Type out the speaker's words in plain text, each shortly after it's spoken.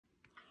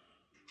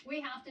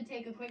We have to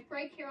take a quick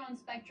break here on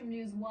Spectrum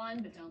News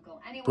 1, but don't go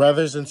anywhere.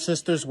 Brothers and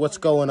sisters, what's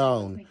going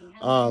on?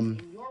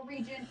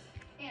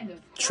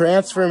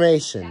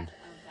 Transformation.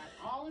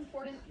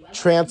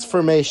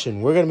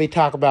 Transformation. We're going to be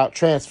talking about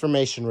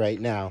transformation right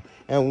now.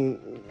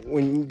 And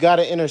when you got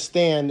to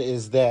understand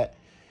is that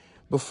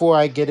before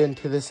I get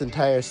into this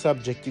entire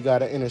subject, you got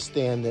to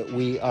understand that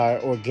we are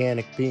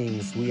organic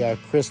beings. We are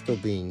crystal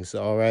beings,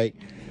 all right?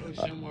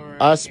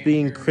 Us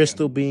being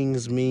crystal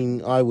beings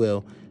means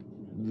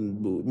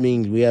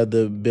we have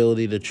the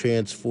ability to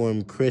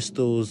transform.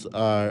 Crystals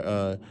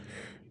are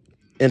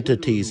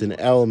entities and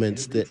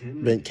elements that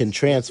can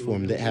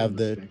transform, that have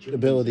the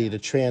ability to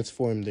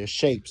transform their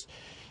shapes.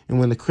 And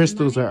when the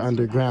crystals are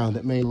underground,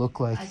 it may look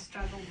like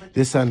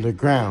this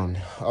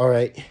underground. All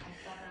right,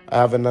 I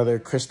have another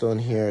crystal in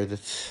here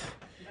that's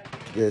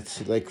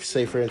like,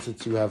 say for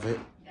instance, you have it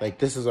like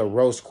this is a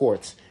rose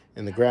quartz,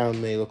 and the ground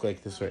may look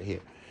like this right here.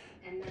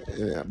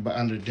 But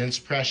under dense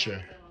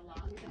pressure,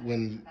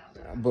 when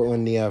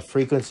the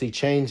frequency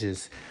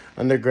changes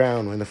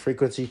underground, when the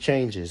frequency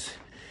changes,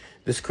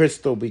 this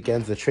crystal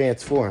begins to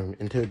transform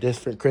into a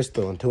different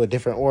crystal, into a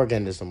different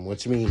organism,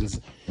 which means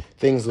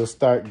things will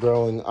start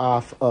growing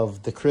off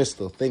of the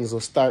crystal. Things will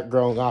start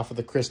growing off of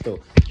the crystal,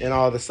 and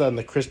all of a sudden,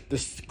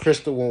 this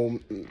crystal will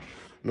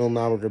no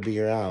longer be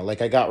around.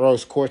 Like I got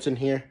rose quartz in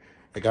here.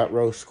 I got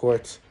rose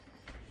quartz.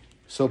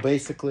 So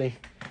basically,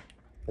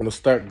 it'll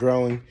start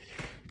growing,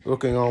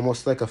 looking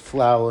almost like a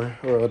flower,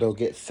 or it'll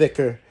get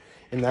thicker.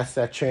 And that's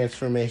that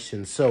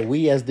transformation. So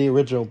we, as the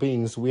original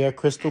beings, we are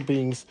crystal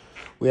beings.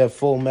 We have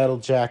full metal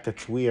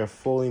jackets. We are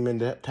fully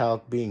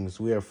metallic beings.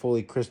 We are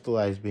fully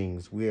crystallized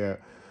beings. We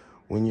are,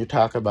 when you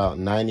talk about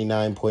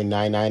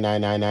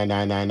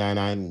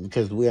 99.9999999,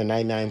 because we are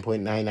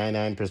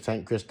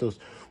 99.999% crystals,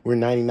 we're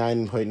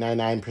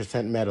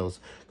 99.99% metals.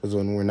 Because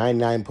when we're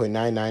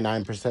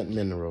 99.999%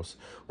 minerals,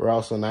 we're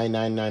also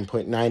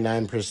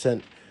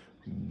 999.99%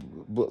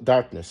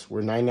 darkness.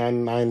 We're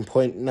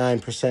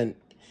 99.9%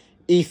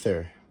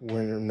 ether.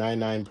 We're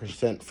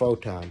 99%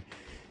 photon.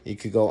 You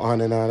could go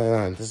on and on and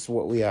on. This is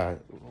what we are.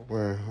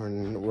 We're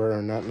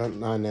not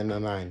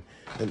 999.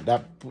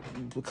 That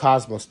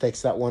cosmos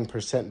takes that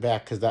 1%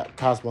 back, because that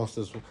cosmos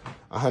is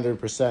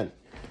 100%.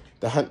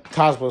 The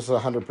cosmos is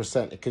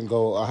 100%. It can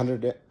go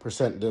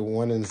 100% to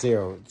 1 and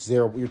 0.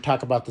 Zero. You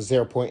talk about the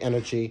 0 point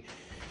energy,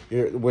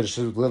 which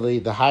is literally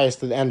the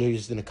highest of the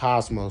energies in the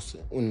cosmos.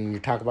 When you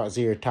talk about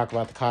zero, you talk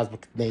about the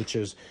cosmic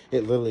natures,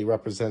 it literally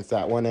represents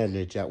that one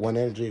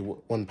energy,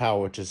 one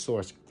power, which is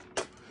source.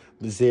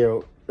 The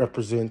zero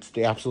represents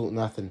the absolute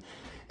nothing,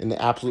 and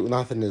the absolute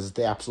nothing is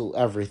the absolute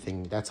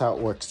everything. That's how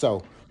it works.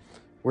 So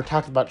we're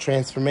talking about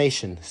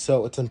transformation.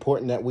 So it's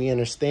important that we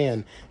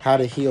understand how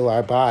to heal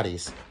our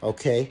bodies,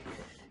 okay?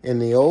 In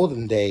the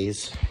olden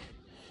days,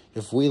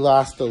 if we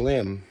lost a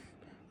limb,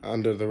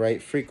 under the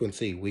right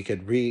frequency, we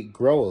could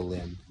regrow a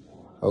limb.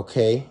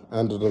 Okay,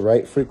 under the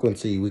right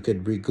frequency, we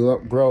could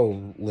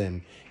regrow a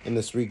limb, and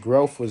this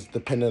regrowth was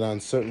dependent on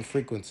certain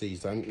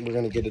frequencies. We're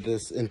gonna get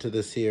into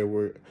this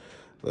here.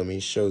 Let me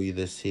show you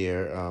this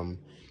here.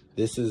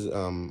 This is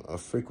a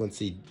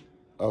frequency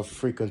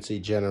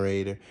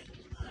generator.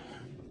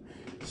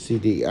 See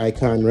the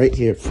icon right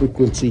here,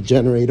 frequency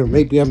generator.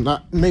 Maybe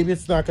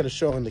it's not gonna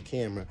show on the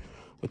camera.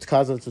 What's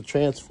causing us to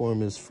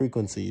transform is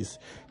frequencies,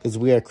 because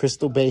we are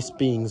crystal-based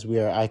beings.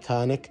 We are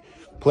iconic,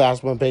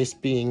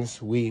 plasma-based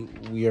beings. We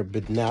are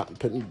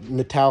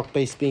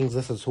metallic-based beings.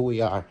 This is who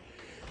we are.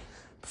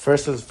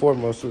 First and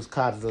foremost, what's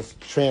causing us to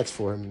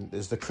transform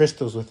is the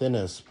crystals within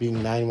us,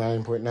 being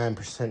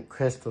 99.9%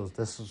 crystals.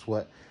 This is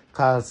what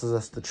causes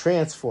us to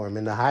transform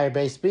into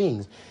higher-based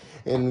beings.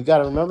 And we got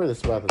to remember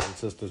this, brothers and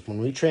sisters. When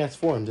we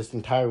transform, this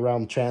entire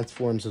realm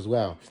transforms as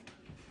well.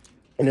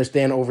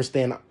 Understand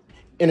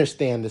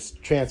this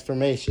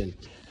transformation.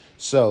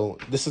 So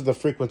this is the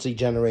frequency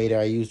generator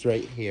I used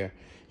right here.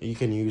 You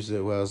can use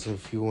it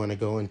if you want to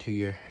go into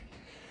your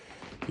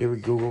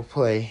Google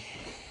Play.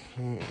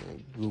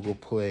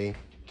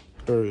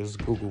 Or is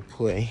Google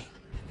Play.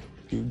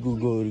 You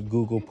Google the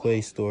Google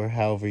Play Store,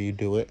 however you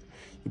do it.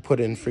 You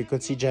put in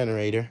frequency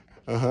generator,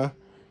 or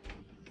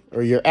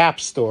your app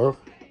store.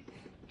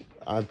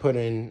 I put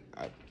in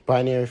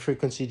binary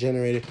frequency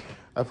generator.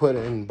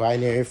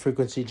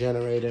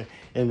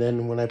 And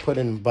then when I put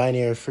in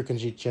binary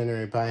frequency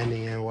generator,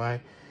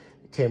 binary,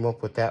 it came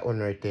up with that one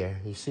right there.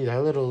 You see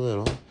that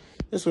little,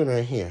 this one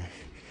right here.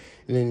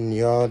 And then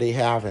you already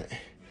have it.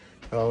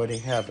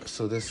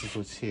 So this is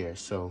what's here.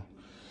 So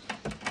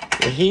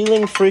the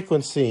healing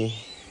frequency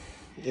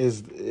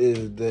is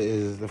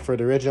for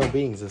the original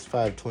beings is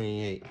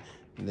 528.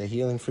 The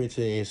healing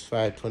frequency is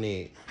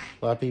 528.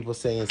 A lot of people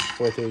saying it's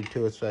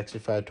 432. It's actually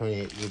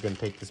 528. We're going to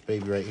take this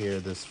baby right here,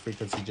 this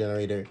frequency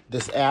generator.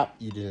 This app,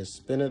 you just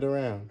spin it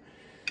around.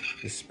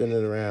 You spin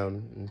it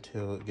around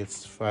until it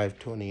gets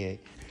 528.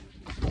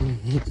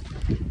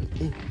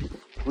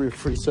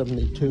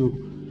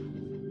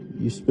 372.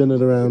 You spin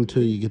it around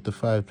until you get the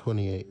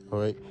 528. All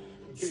right.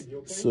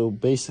 So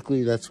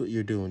basically, that's what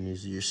you're doing.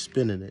 Is you're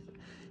spinning it.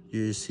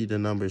 You see the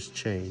numbers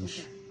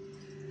change.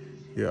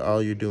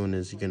 all you're doing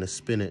is you're gonna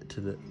spin it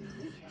to the.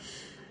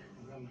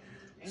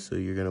 So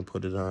you're gonna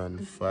put it on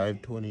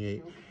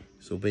 528.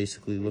 So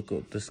basically, look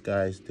what this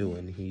guy's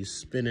doing. He's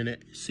spinning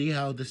it. See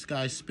how this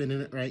guy's spinning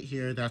it right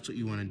here? That's what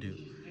you want to do.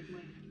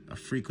 A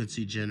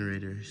frequency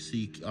generator.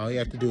 See, all you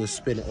have to do is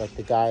spin it like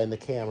the guy in the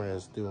camera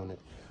is doing it.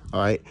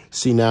 All right.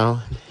 See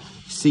now?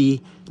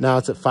 See now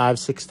it's at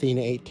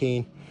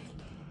 516.18.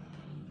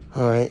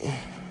 All right.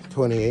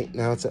 28.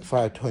 Now it's at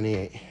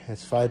 528.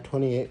 That's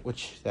 528,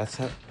 which that's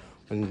how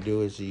when you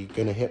do is you're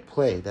gonna hit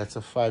play. That's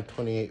a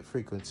 528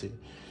 frequency.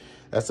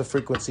 That's a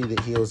frequency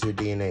that heals your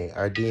DNA.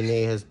 Our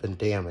DNA has been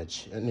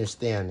damaged.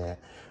 Understand that.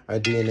 Our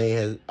DNA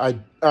has,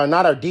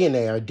 not our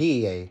DNA, our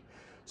DEA.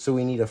 So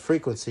we need a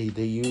frequency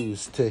to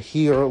use to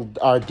heal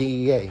our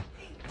DEA.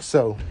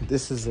 So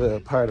this is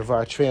a part of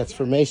our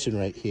transformation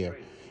right here.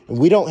 And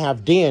we don't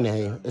have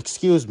DNA.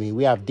 Excuse me,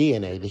 we have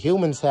DNA. The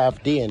humans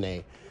have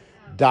DNA.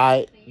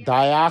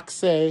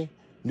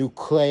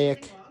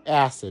 Deoxynucleic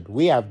acid.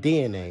 We have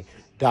DNA.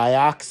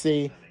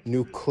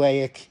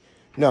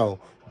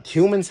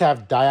 Humans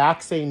have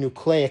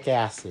deoxynucleic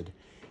acid,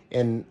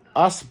 and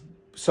us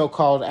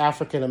so-called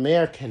African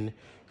American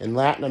and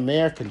Latin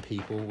American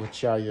people,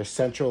 which are your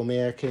Central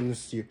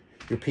Americans, your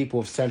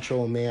people of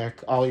Central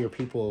America, all your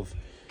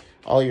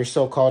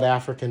so-called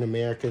African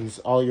Americans,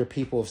 all your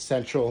people of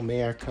Central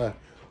America,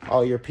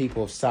 all your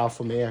people of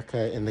South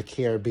America and the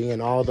Caribbean,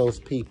 all those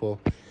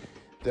people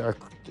that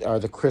are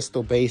the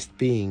crystal-based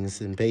beings,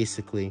 and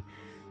basically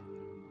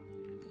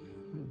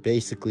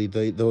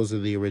those are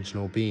the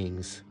original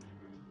beings.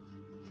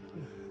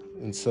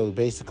 And so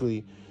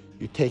basically,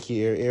 you take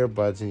your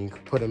earbuds and you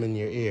put them in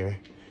your ear.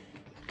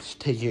 Just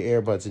take your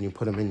earbuds and you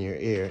put them in your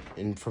ear.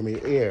 And from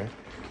your ear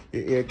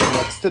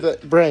connects to the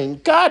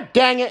brain. God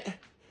dang it!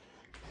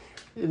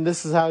 And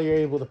this is how you're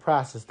able to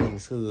process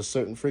things, because of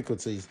certain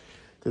frequencies.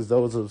 Because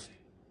those who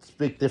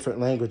speak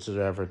different languages or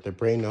whatever, the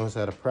brain knows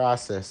how to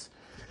process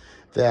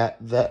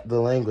the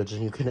language,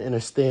 and you can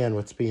understand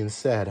what's being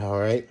said, all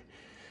right?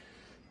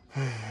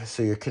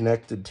 So you're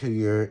connected to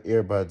your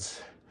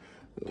earbuds.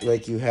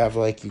 Like you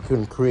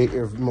can create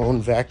your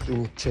own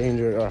vacuum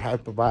chamber or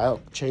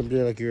hyperbolic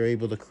chamber, like you're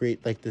able to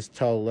create like this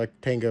tall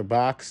rectangular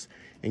box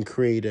and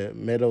create a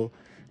metal,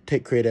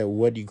 create a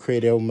wood. You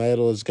create a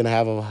metal is going to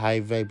have a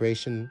high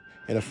vibration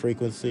and a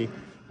frequency.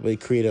 We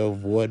create a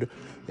wood,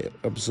 it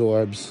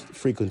absorbs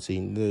frequency.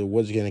 The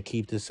wood's going to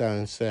keep the sound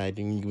inside,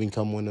 and you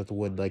become one with the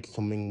wood, like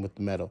coming with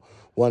the metal.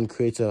 One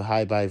creates a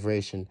high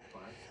vibration,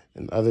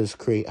 and others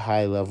create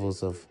high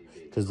levels of,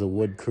 because the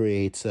wood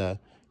creates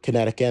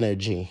kinetic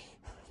energy.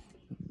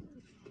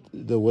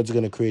 The wood's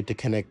going to create the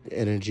kinetic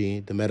energy.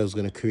 The metal's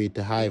going to create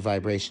the high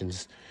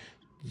vibrations.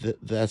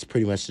 That's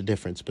pretty much the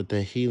difference. But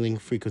the healing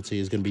frequency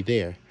is going to be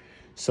there.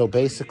 So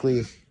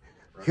basically,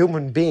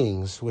 human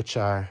beings, which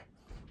are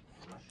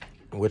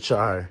white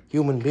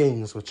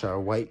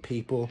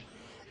people,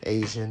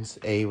 Asians,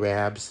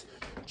 Arabs,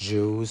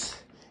 Jews,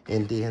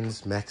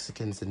 Indians,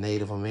 Mexicans, and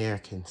Native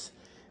Americans,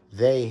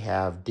 they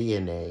have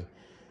DNA,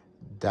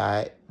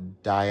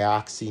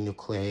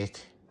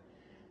 deoxynucleic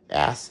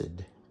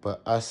acid.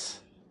 But us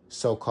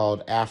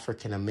so-called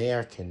African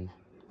American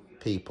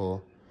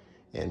people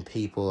and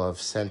people of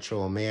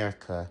Central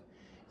America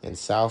and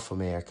South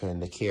America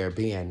and the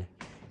Caribbean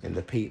and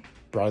the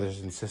brothers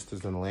and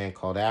sisters in the land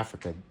called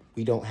Africa,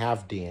 we don't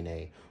have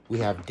DNA. We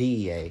have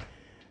DEA,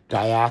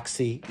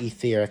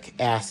 deoxyetheric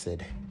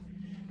acid.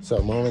 So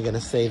I'm only going to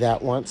say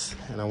that once,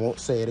 and I won't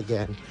say it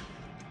again.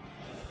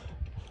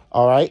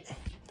 All right?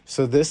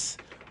 So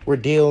we're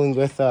dealing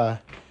with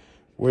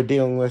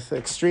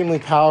extremely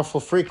powerful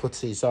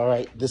frequencies, all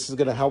right? This is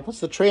going to help us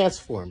to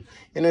transform.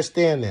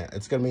 Understand that.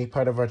 It's going to be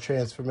part of our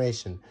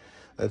transformation.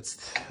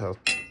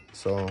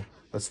 So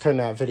let's turn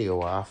that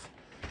video off.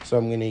 So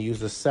I'm going to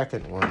use the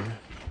second one.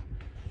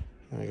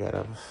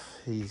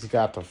 He's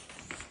got the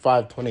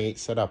 528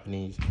 set up,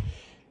 and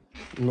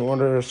in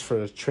order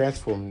for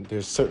transform,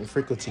 there's certain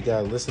frequency you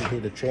got to listen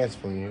to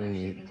transform. When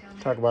you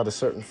talk about a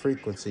certain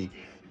frequency,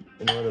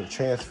 in order to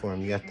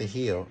transform, you have to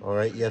heal, all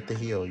right? You have to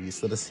heal.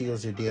 So this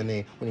heals your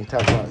DNA. When you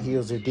talk about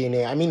heals your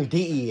DNA, I mean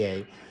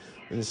DEA.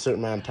 In a certain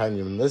amount of time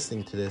you've been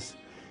listening to this,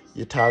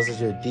 it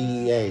causes your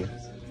DEA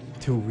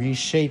to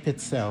reshape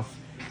itself.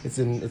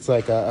 It's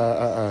like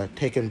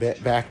taken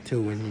back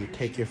to when you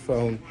take your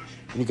phone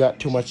and you got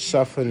too much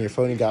stuff on your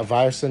phone, you got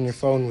virus on your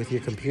phone with your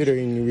computer,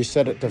 and you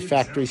reset it to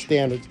factory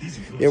standards.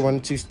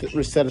 Once you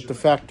reset it to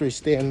factory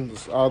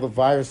standards, all the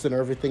virus and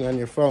everything on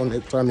your phone,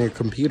 it's on your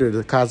computer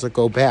to cause it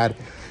go bad.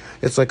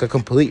 It's like a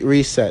complete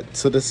reset.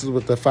 So this is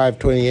what the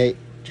 528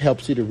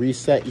 helps you to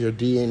reset your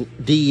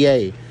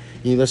DEA.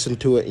 You listen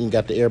to it and you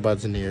got the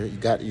earbuds in there. You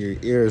got your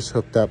ears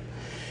hooked up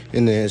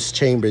in this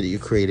chamber that you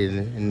created,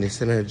 and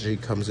this energy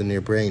comes in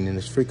your brain, and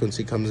this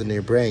frequency comes in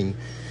your brain.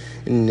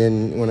 And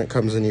then when it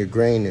comes in your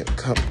brain, it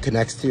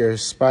connects to your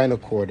spinal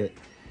cord.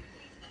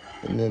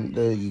 And then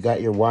you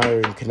got your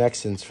wiring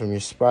connections from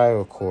your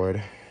spinal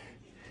cord.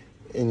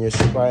 And your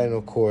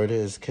spinal cord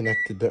is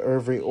connected to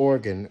every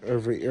organ,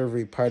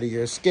 every part of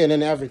your skin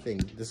and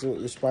everything. This is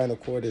what your spinal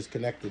cord is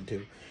connected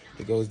to.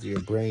 It goes to your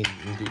brain,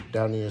 and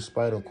down to your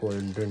spinal cord,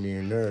 and down to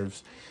your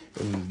nerves,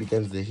 and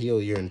begins to heal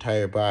your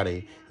entire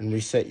body and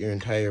reset your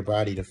entire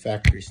body to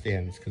factory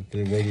standards, because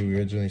the way you were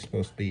originally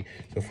supposed to be.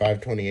 So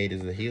 528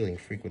 is the healing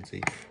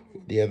frequency.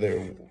 The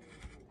other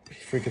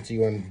frequency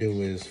you want to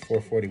do is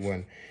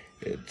 441.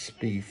 It's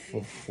B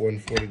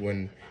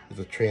 141 is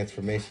a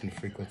transformation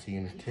frequency.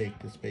 And take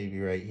this baby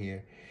right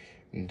here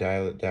and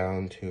dial it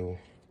down to.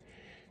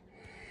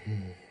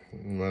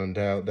 I'm gonna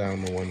dial it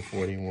down to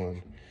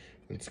 141.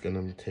 It's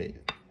gonna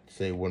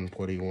say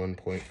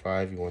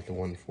 141.5. You want the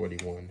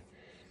 141.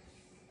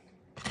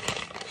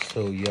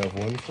 So you have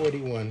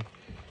 141.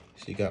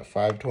 So you got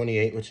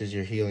 528, which is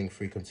your healing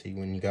frequency.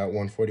 When you got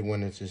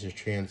 141, which is your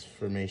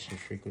transformation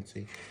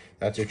frequency.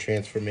 That's your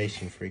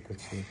transformation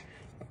frequency.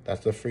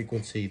 That's the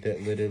frequency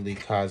that literally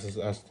causes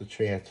us to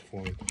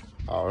transform.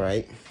 All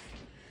right.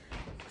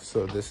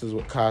 So this is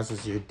what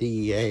causes your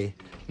DEA,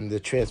 and the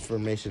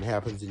transformation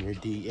happens in your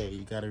DEA.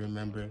 You got to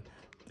remember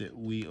that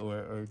we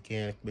are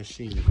organic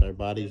machines. Our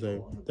bodies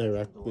are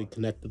directly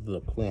connected to the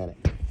planet.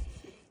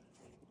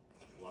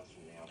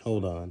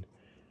 Hold on.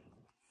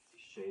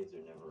 Shades are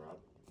never up.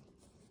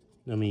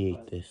 Let me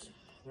eat this.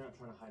 They're not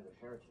trying to hide their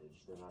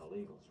heritage. They're not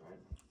illegals, right?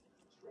 That's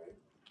right.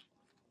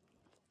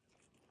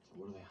 So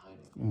what are they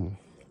hiding?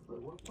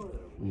 But what part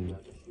of we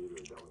got the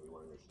shooter don't you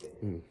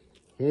understand?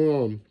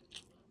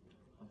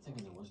 I'm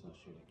thinking there was no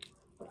shooting.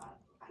 But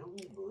I don't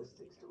need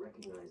ballistics to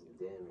recognize the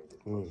damage at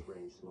close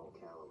range, small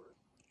caliber.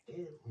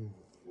 And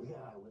we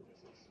got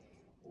eyewitnesses.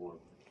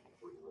 Or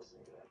were you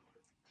listening to that?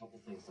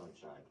 Couple things don't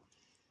jive.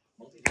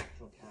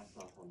 Multi-directional cast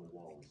off on the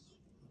walls.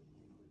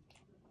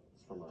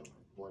 It's from a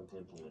blunt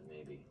implement,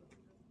 maybe.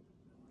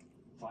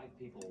 5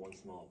 people in one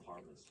small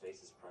apartment.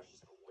 Space is precious,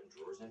 but one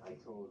drawer's empty. I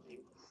told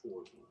you,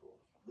 4 people.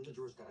 Then the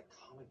drawer's got a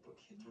comic book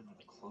hidden under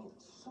the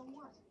clothes. So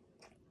what?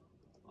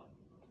 Well,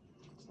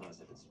 it's not as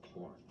if it's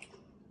porn.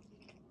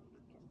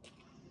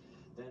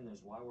 Then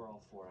there's why we're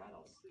all 4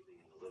 adults sleeping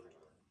in the living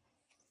room.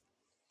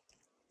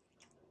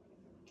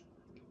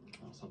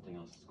 Well, something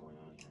else is going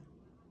on here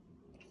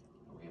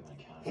that we haven't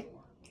accounted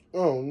for.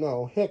 Oh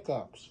no,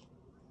 hiccups.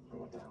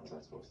 What the hell is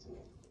that supposed to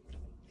mean?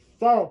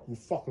 Shut up, you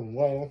fucking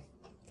whale.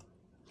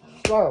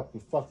 Shut up,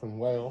 you fucking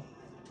whale.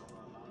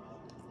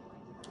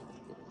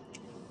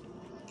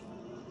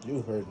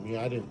 You heard me.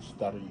 I didn't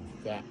stutter, you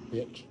fat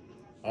bitch.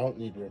 I don't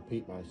need to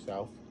repeat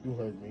myself. You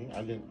heard me.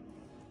 I didn't.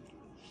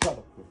 Shut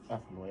up, you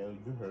fucking whale.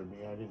 You heard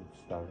me. I didn't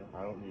stutter.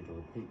 I don't need to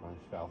repeat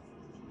myself.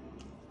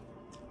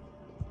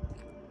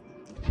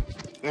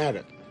 At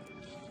it.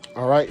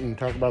 All right, and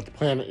talk about the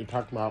planet. You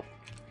talk about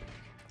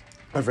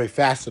every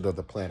facet of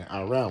the planet,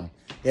 our realm,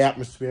 the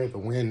atmosphere, the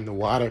wind, the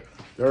water,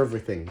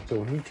 everything. So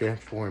when we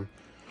transform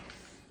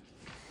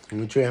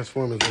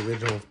as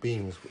original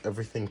beings,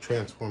 everything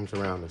transforms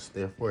around us.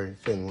 Therefore, you're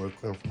saying we're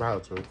looking for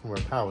powers. We're looking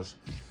for powers.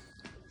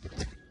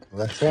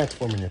 Let's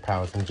transform in your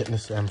powers and getting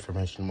this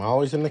information. I'm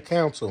always in the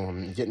council.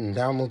 I'm getting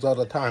downloads all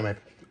the time. As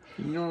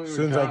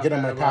soon as I get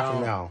on my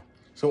talking now.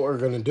 So what we're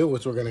going to do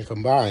is we're going to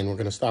combine. We're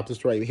going to stop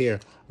this right here.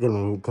 We're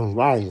going to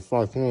combine the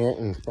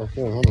fucking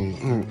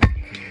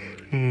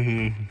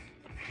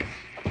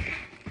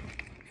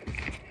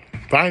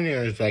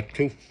binary is like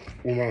 2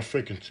 or more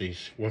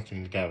frequencies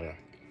working together.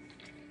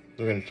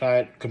 We're going to try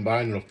it,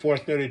 combine the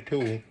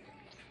 432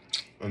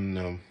 and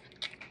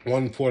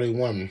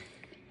 141.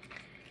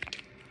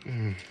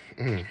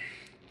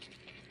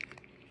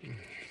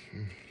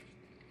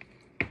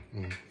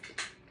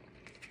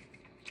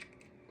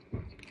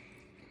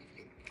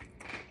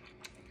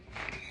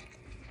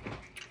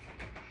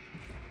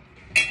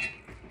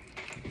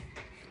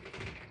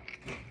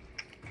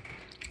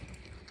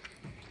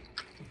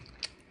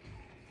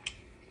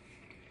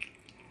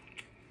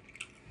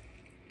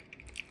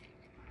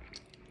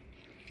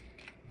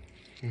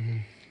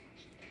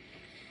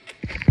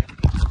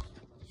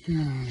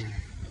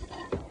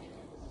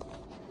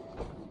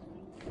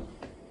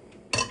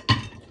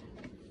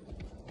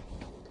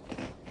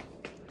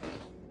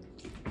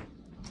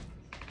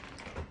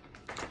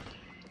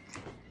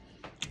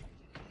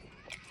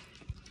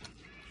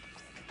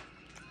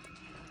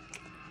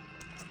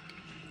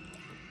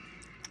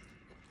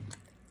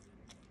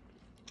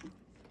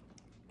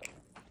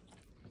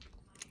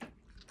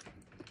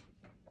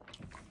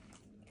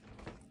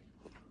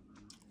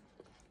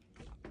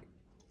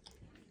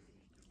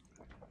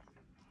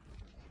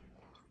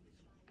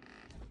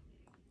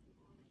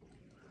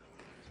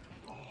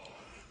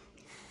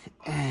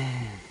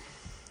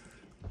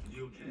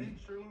 You okay,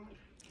 Sherlock?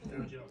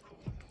 Down jail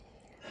cold.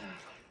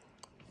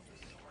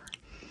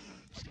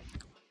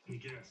 Let me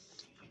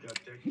guess. You got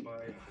decked by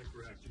a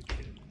hyperactive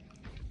kid.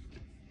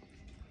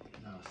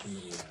 No,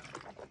 somebody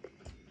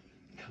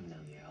come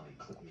down the alley,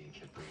 clipped me, and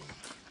kept going.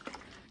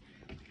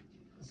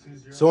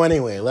 So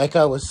anyway, like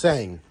I was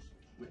saying,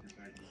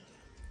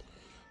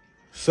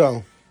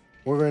 so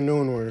what we're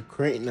doing, we're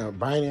creating a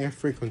binary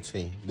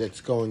frequency that's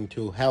going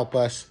to help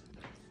us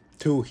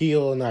to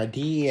heal in our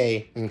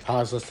DEA and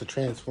cause us to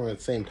transform at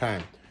the same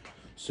time.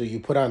 So you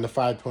put on the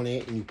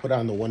 528 and you put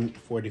on the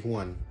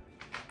 141.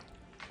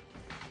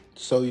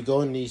 So you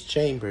go in these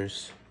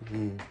chambers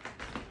You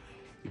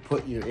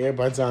put your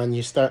earbuds on,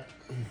 you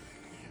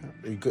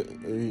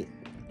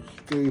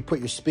put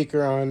your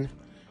speaker on,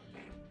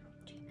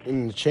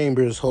 and the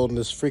chamber is holding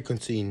this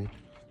frequency.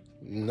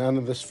 None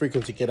of this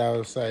frequency get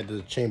outside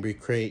the chamber you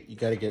create. You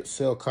got to get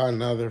silicon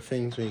and other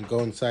things when you go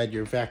inside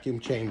your vacuum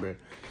chamber.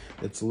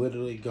 It's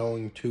literally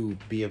going to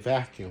be a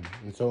vacuum.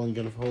 It's only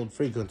going to hold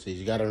frequencies.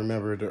 You got to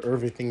remember that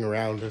everything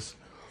around us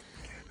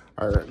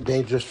are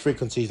dangerous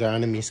frequencies our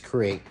enemies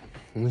create.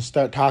 When we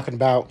start talking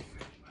about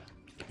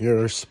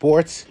your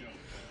sports,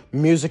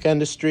 music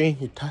industry,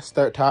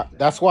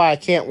 that's why I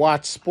can't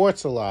watch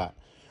sports a lot.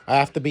 I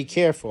have to be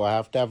careful. I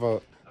have to have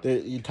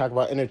you talk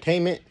about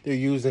entertainment, they're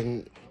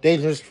using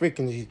dangerous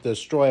frequencies to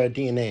destroy our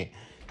DNA.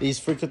 These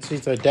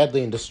frequencies are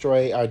deadly and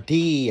destroy our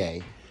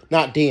DEA,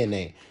 not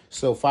DNA.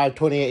 So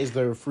 528 is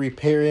the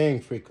repairing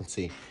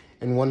frequency,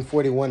 and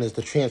 141 is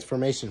the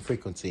transformation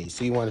frequency.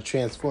 So you want to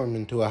transform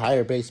into a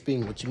higher base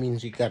being, which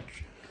means you can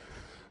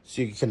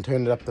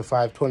turn it up to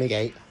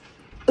 528.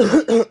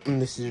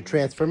 And this is your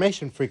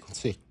transformation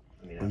frequency.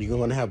 And you're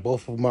going to have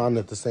both of them on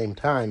at the same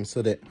time,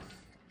 so that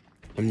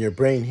when your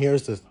brain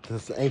hears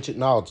this ancient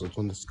knowledge,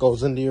 when this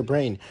goes into your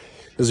brain,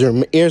 because your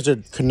ears are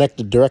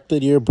connected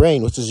directly to your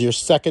brain, which is your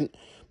second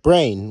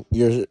brain,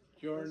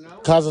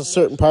 causes a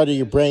certain part of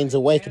your brain's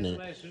awakening.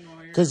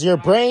 Because your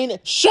brain,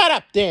 shut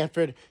up,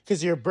 Danford,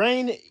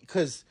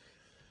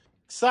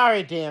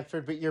 sorry,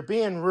 Danford, but you're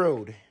being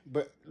rude.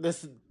 But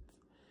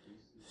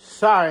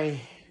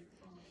sorry,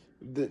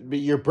 but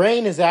your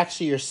brain is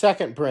actually your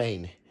second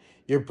brain.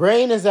 Your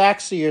brain is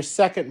actually your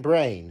second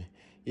brain.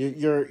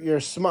 You're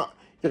small.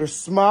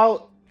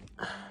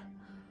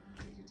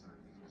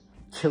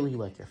 Kill you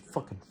like your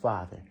fucking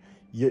father.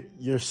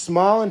 Your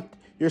small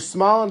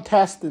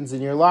intestines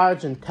and your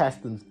large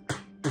intestines.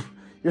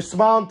 Your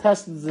small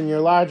intestines and your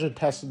large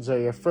intestines are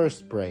your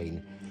first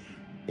brain,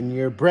 and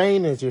your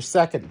brain is your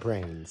second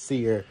brain. See,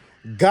 your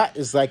gut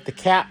is like the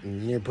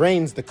captain, and your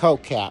brain's the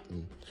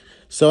co-captain.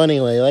 So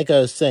anyway, like I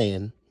was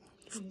saying,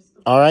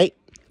 all right,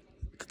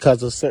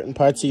 because of certain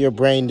parts of your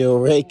brain to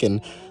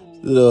awaken,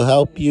 it'll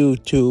help you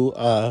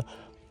to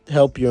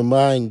help your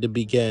mind to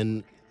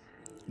begin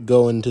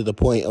going to the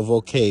point of,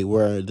 okay,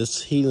 where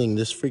this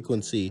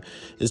frequency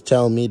is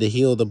telling me to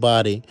heal the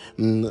body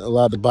and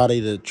allow the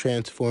body to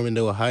transform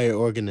into a higher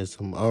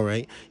organism. All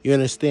right, you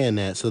understand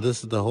that? So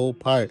this is the whole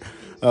part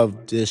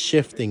of the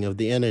shifting of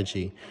the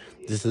energy.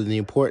 This is the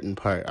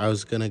important part. I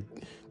was gonna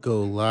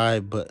go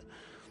live, but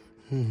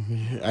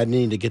I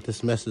need to get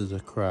this message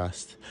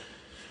across.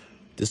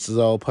 This is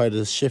all part of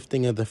the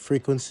shifting of the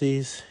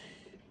frequencies.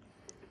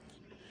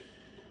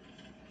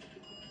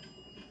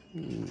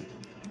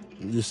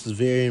 This is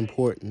very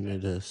important to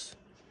this.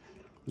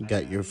 You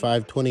got your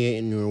 528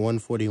 and your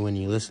 140 when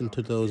you listen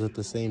to those at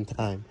the same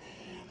time.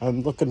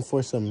 I'm looking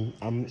for some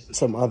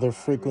other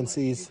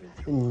frequencies.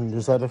 And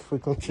there's other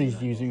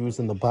frequencies you use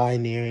in the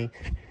binary.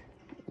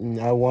 And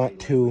I want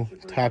to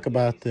talk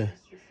about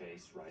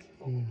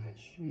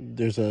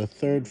there's a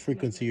third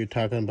frequency you're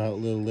talking about a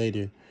little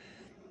later.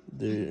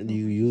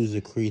 You use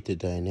to create the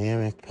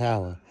dynamic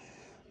power.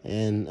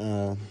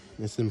 And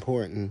it's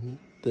important.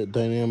 The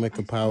dynamic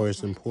of power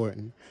is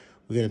important.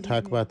 We're going to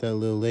talk about that a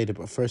little later,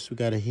 but first we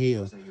got to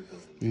heal.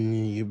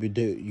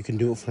 You can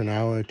do it for an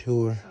hour or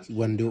two, or you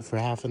want to do it for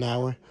half an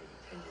hour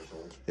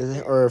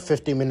or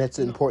 50 minutes.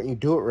 It's important you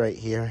do it right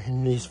here,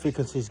 and these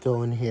frequencies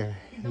go in here.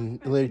 And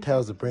it literally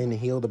tells the brain to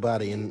heal the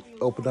body and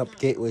open up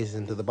gateways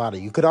into the body.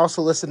 You could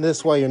also listen to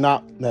this while you're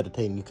not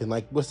meditating. You can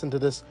listen to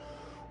this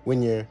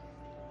when you're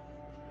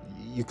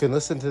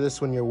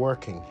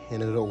working,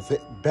 and it'll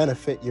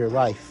benefit your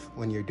life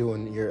when you're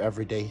doing your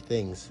everyday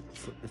things.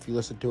 If you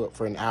listen to it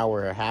for an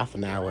hour or half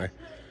an hour.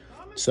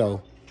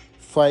 So,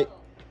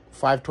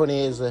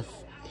 528 is a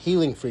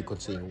healing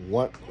frequency.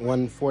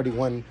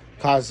 141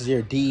 causes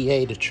your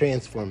DEA to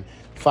transform.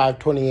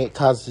 528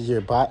 causes your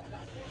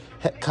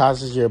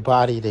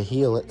body to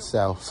heal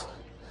itself.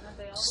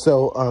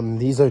 So,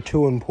 these are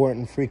two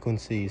important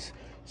frequencies.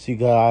 So you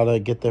gotta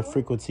get the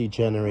frequency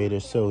generator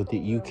so that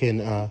you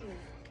can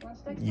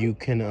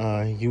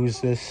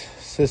use this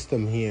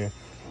system here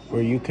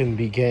where you can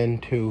begin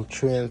to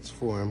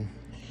transform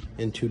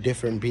into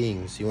different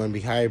beings. You want to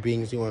be higher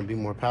beings, you want to be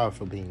more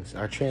powerful beings.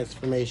 Our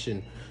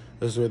transformation,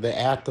 those are the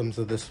atoms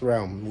of this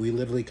realm. We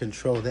literally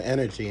control the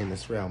energy in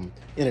this realm.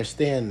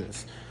 Understand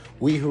this.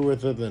 We who are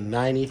the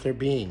 9 ether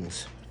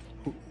beings,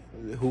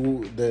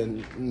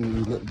 the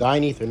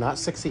 9 ether, not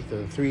 6 ether,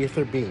 the 3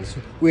 ether beings.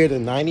 We're the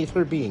 9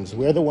 ether beings.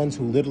 We're the ones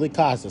who literally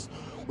cause us.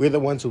 We're the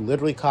ones who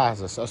literally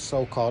cause us, us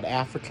so-called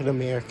African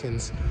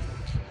Americans,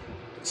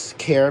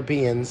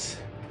 Caribbeans,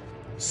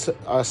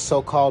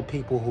 so-called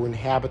people who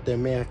inhabit the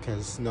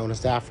Americas, known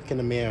as African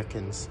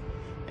Americans,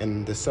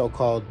 and the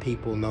so-called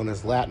people known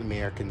as Latin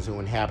Americans who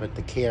inhabit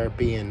the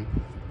Caribbean,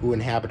 who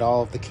inhabit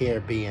all of the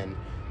Caribbean,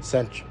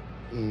 Central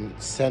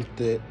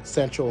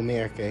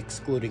America,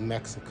 excluding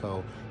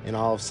Mexico, and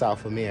all of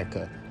South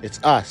America. It's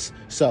us.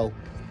 So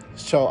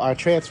our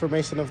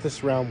transformation of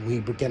this realm, we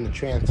begin to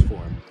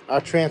transform.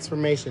 Our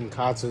transformation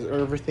causes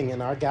everything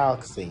in our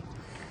galaxy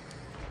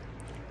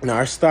And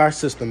our star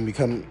system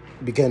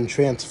began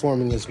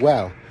transforming as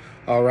well.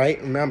 All right,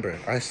 remember,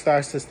 our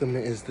star system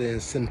is the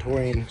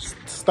Centaurian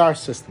star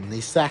system.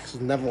 These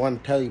Saxons never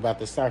want to tell you about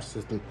the star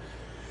system.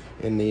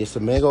 In the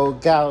Omega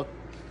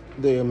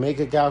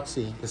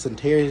Galaxy, the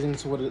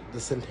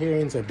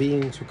Centaurians are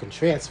beings who can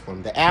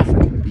transform, the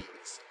African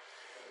beings.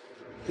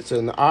 It's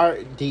an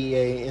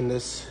DEA in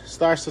this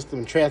star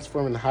system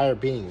transforming the higher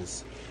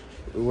beings.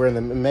 We're in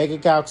the Omega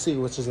Galaxy,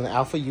 which is an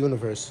alpha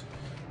universe,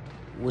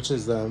 which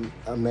is a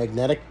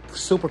magnetic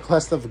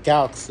supercluster of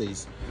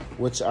galaxies,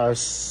 which are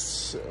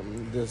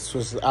this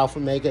was Alpha,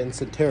 Omega, and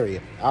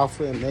Centauria.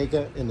 Alpha,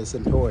 Omega, and the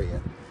Centauria.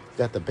 You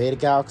got the Beta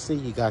Galaxy.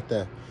 You got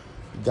the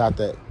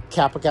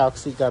Kappa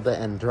Galaxy. You got the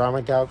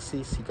Andromeda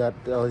galaxies. You got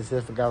all these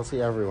different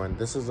galaxies. Everyone.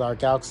 This is our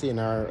galaxy and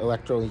our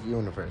electrical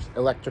universe.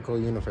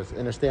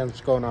 Understand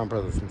what's going on,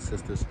 brothers and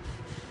sisters?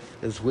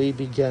 As we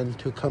begin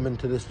to come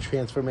into this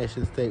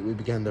transformation state, we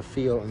begin to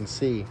feel and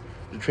see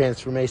the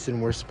transformation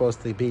we're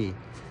supposed to be.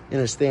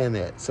 Understand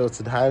that. So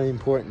it's highly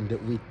important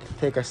that we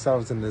take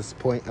ourselves in this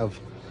point of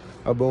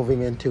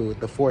moving into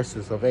the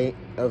forces of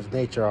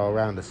nature all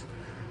around us.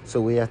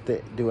 So we have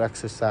to do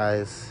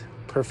exercise,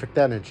 perfect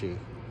energy,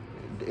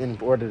 in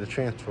order to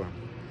transform.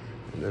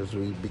 And as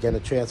we begin to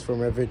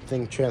transform,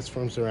 everything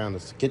transforms around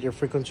us. Get your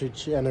frequency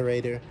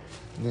generator.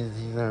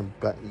 You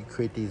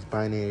create these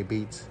binary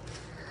beats.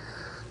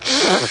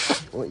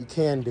 What you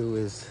can do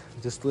is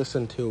just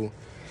listen to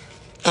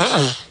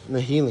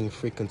the healing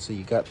frequency.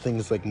 You got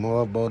things like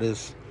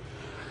Moabodis.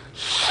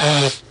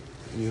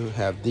 You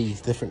have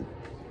these different,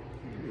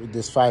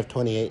 this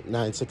 528,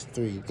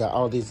 963. You got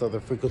all these other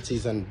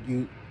frequencies on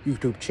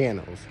YouTube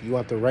channels. You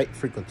want the right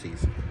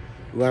frequencies.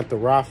 You want the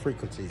raw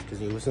frequencies, because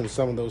you listen to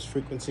some of those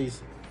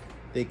frequencies,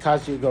 they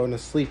cause you to go in a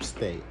sleep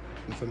state.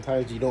 And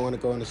sometimes you don't want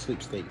to go in a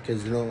sleep state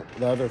because you know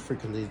the other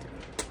frequencies,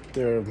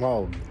 they're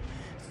involved.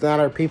 It's not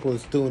our people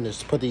that's doing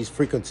this, put these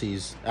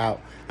frequencies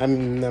out. I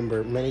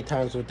remember many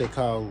times what they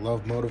call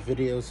love motive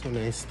videos when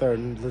they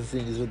started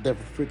listening to these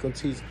different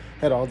frequencies,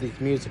 had all these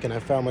music, and I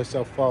found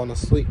myself falling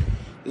asleep.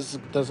 This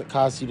doesn't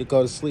cause you to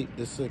go to sleep.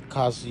 This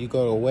causes you to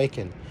go to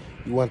awaken.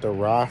 You want the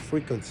raw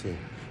frequency.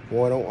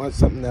 You don't want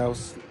something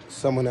else,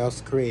 someone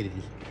else created.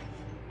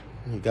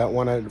 You got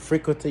one on the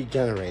frequency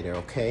generator,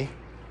 okay?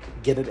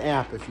 Get an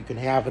app if you can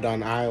have it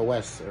on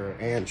iOS or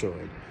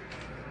Android.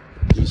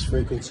 These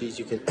frequencies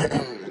you can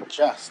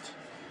adjust.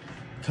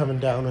 Coming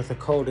down with a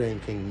cold or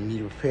anything, you need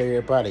to repair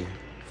your body.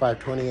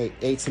 528.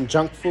 Ate some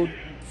junk food.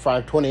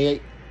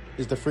 528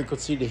 is the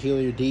frequency to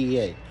heal your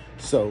DEA.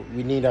 So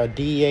we need our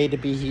DEA to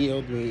be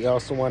healed. We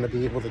also want to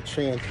be able to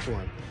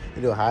transform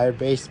into higher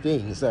based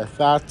beings. Our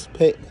thoughts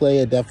play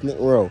a definite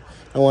role.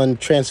 I want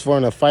to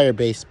transform a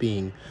fire-based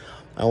being.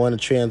 I want to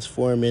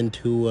transform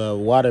into a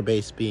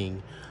water-based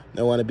being.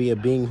 I want to be a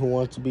being who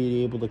wants to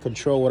be able to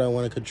control what I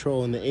want to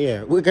control in the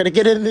air. We're going to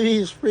get into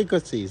these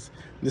frequencies.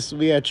 This will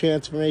be our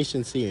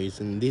transformation series.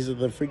 And these are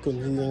the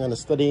frequencies we're going to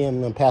study and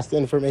I'm going to pass the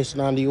information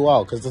on to you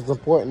all. Because it's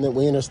important that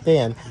we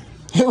understand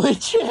that we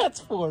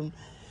transform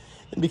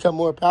and become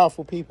more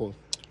powerful people.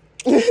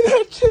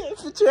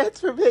 The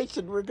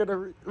transformation, we're going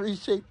to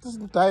reshape this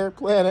entire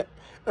planet,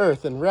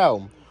 Earth, and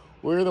realm.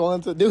 We're the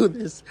ones that do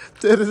this.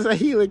 So there's a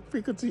healing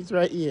frequencies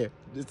right here.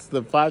 It's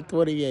the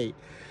 528.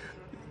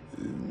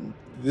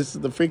 This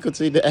is the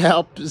frequency that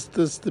helps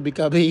us to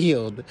become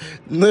healed.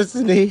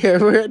 Listen here,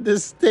 we're in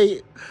this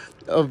state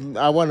of,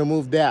 I want to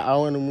move that, I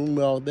want to move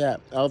all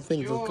that. All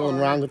things that's going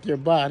wrong with your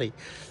body.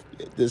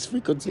 This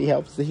frequency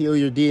helps to heal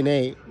your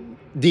DEA.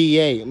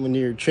 When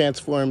you're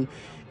transformed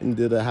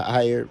into the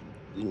higher,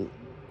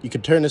 you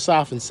can turn this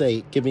off and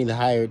say, give me the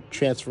higher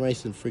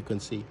transformation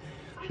frequency.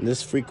 And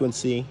this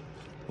frequency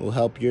will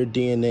help your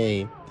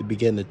DNA to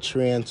begin to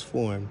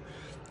transform,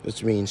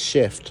 which means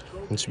shift,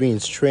 which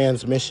means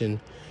transmission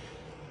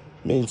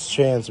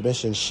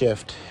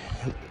shift.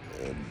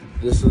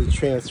 This is a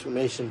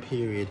transformation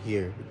period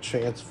here.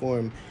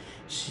 Transform,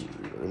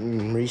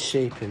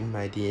 reshaping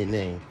my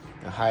DNA,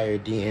 a higher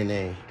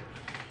DNA.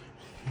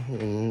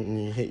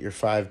 And you hit your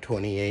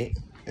 528,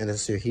 and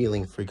it's your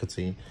healing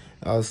frequency.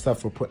 All the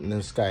stuff we're putting in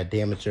the sky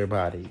damage your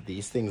body.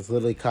 These things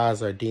literally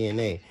cause our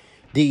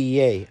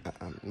DEA,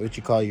 what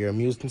you call your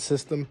immune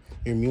system.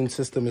 Your immune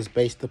system is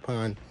based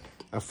upon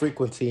a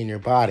frequency in your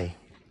body.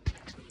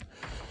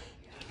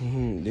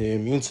 The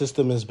immune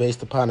system is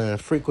based upon a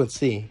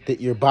frequency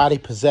that your body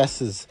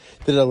possesses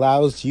that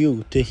allows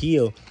you to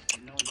heal,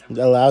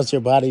 that allows your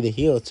body to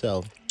heal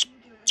itself.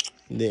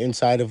 The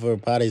inside of our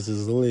bodies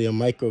is literally a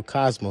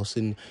microcosmos,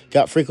 and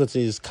got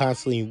frequencies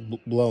constantly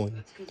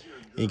blowing.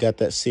 You got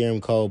that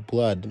serum called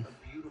blood.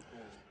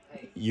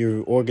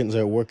 Your organs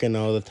are working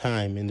all the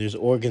time, and there's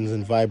organs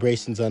and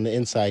vibrations on the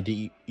inside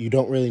that you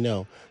don't really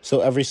know.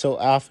 So every so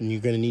often, you're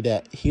going to need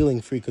that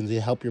healing frequency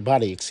to help your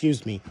body,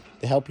 to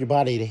help your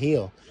body to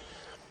heal.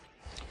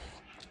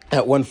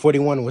 At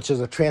 141, which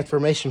is a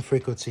transformation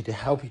frequency to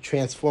help you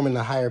transform into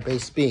a higher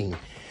base being.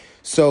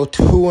 So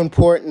 2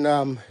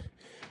 important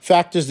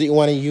factors that you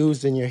want to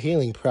use in your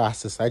healing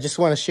process. I just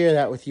want to share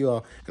that with you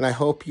all, and I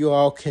hope you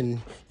all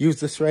can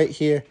use this right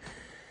here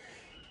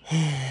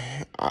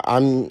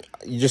You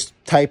just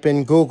type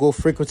in Google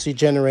frequency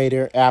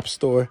generator app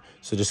store.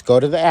 So just go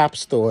to the app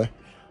store,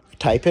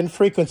 type in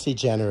frequency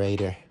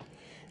generator.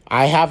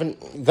 I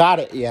haven't got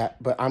it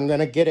yet, but I'm going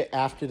to get it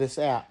after this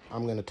app.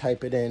 I'm going to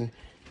type it in.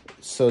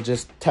 So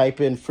just type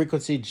in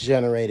frequency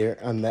generator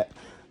on that.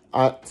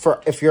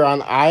 For if you're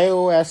on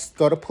iOS,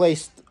 go to Play.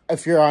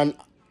 If you're on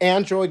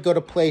Android, go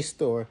to Play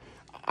Store.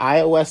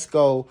 iOS,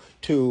 go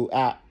to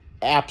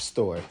App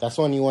Store. That's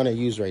one you want to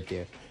use right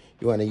there.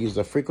 You want to use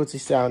the frequency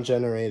sound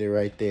generator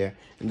right there.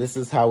 And this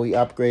is how we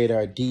upgrade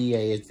our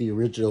DEA as the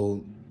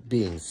original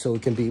beings, so we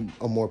can be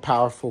a more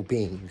powerful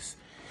beings.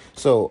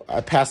 So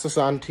I pass this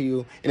on to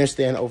you.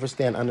 Understand,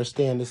 overstand,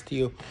 understand this to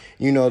you.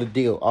 You know the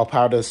deal. All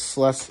power to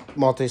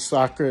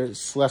multi-soccer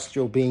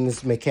celestial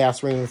beings may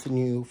cast reign within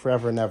you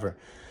forever and ever.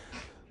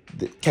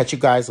 Catch you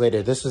guys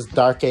later. This is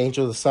Dark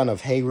Angel, the son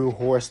of Heru,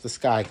 Horus, the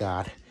Sky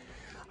God.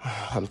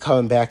 I'm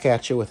coming back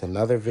at you with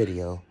another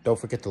video. Don't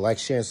forget to like,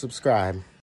 share, and subscribe.